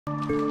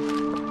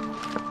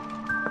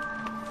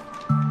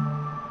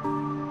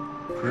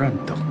不是让你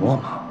等我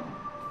吗？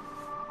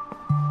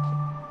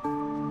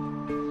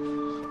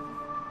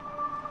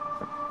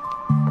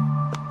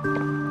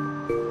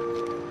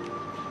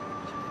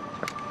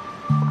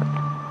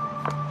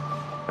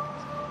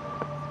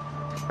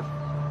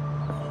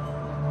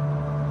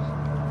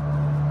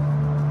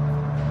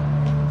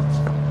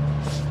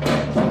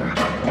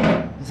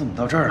你怎么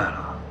到这儿来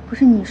了？不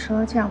是你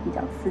说这样比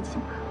较刺激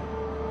吗？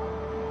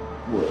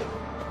我。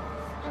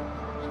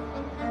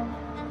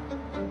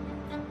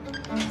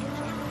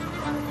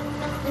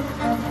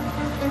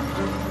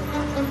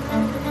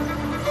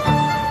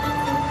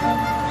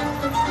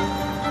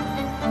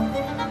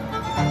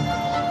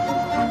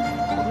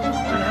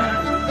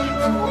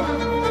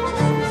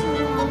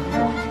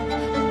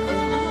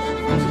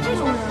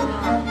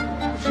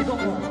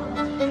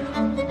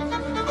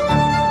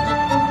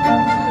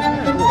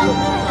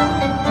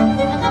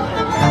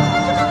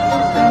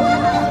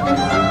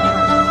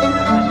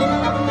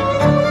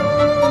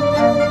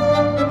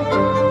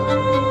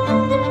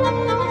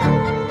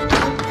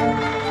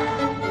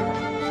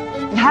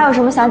 还有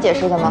什么想解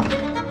释的吗？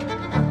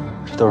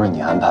这都是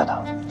你安排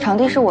的。场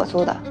地是我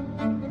租的，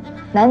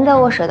难得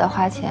我舍得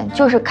花钱，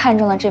就是看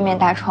中了这面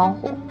大窗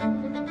户，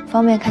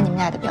方便看你们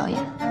俩的表演。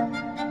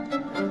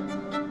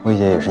薇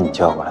姐也是你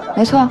叫过来的？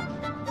没错，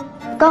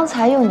刚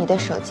才用你的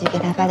手机给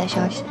她发的消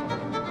息。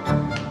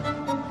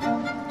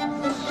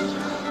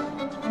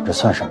这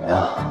算什么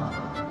呀？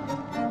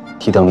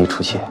替邓丽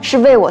出气？是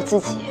为我自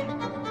己。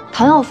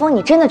唐耀峰，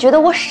你真的觉得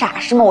我傻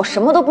是吗？我什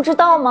么都不知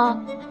道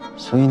吗？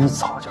所以你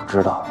早就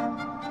知道。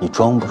 你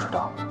装不知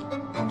道，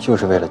就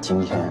是为了今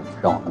天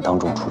让我们当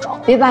众出丑。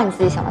别把你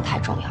自己想得太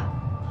重要。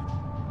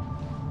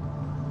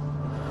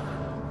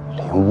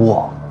林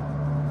沃，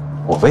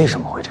我为什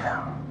么会这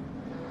样？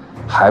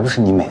还不是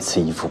你每次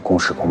一副公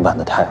事公办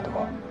的态度。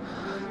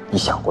你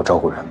想过照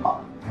顾人吗？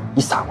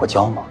你撒过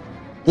娇吗？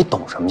你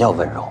懂什么叫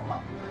温柔吗？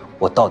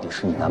我到底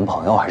是你男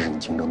朋友还是你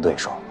竞争对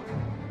手？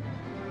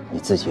你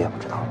自己也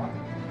不知道吗？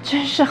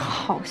真是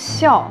好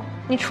笑！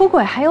你出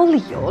轨还有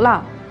理由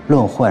了？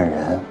论换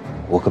人。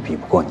 我可比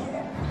不过你，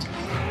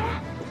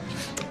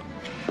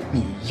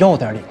你要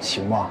点脸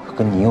行吗？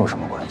跟你有什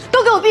么关系？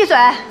都给我闭嘴！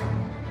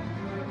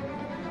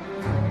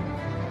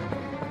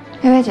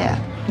薇薇姐，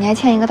你还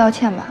欠一个道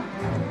歉吧？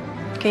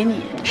给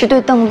你，是对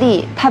邓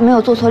丽，她没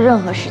有做错任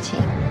何事情。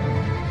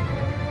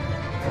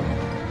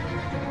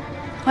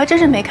我还真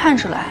是没看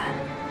出来，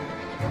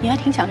你还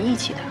挺讲义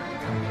气的。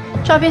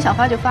照片想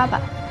发就发吧，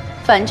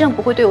反正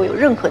不会对我有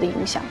任何的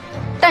影响。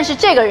但是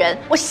这个人，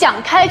我想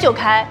开就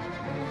开。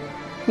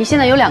 你现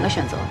在有2个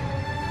选择，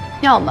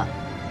要么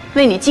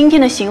为你今天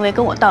的行为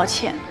跟我道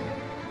歉，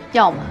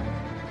要么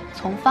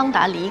从方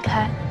达离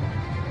开。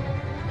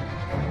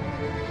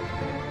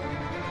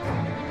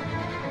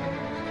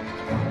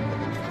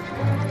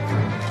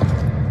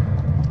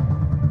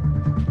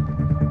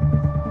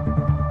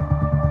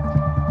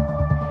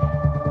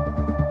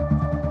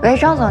喂，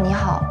张总你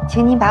好，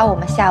请您把我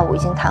们下午已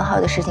经谈好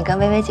的事情跟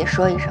薇薇姐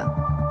说一声。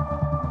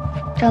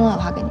张总有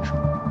话跟你说。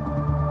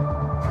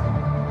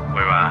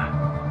薇薇。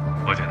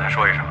 我简单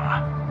说一声啊，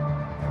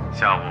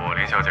下午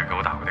林小姐给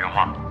我打过电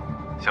话，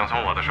想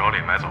从我的手里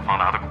买走方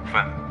达的股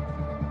份，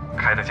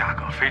开的价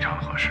格非常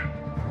合适。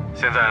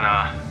现在呢，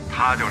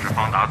她就是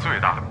方达最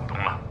大的股东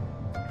了。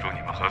祝你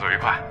们合作愉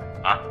快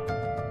啊！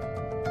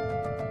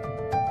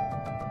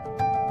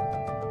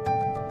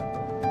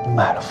你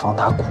买了方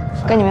达股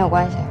份，跟你没有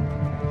关系。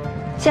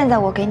现在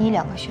我给你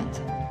2个选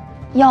择，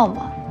要么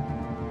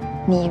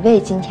你为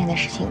今天的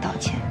事情道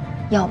歉，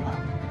要么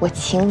我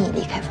请你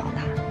离开方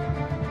达。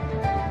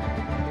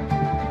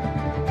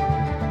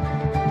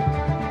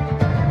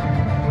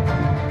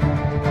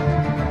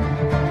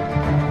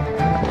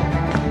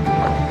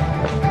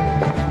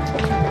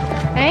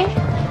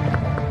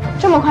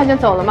 这么快就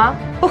走了吗？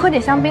不喝点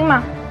香槟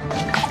吗？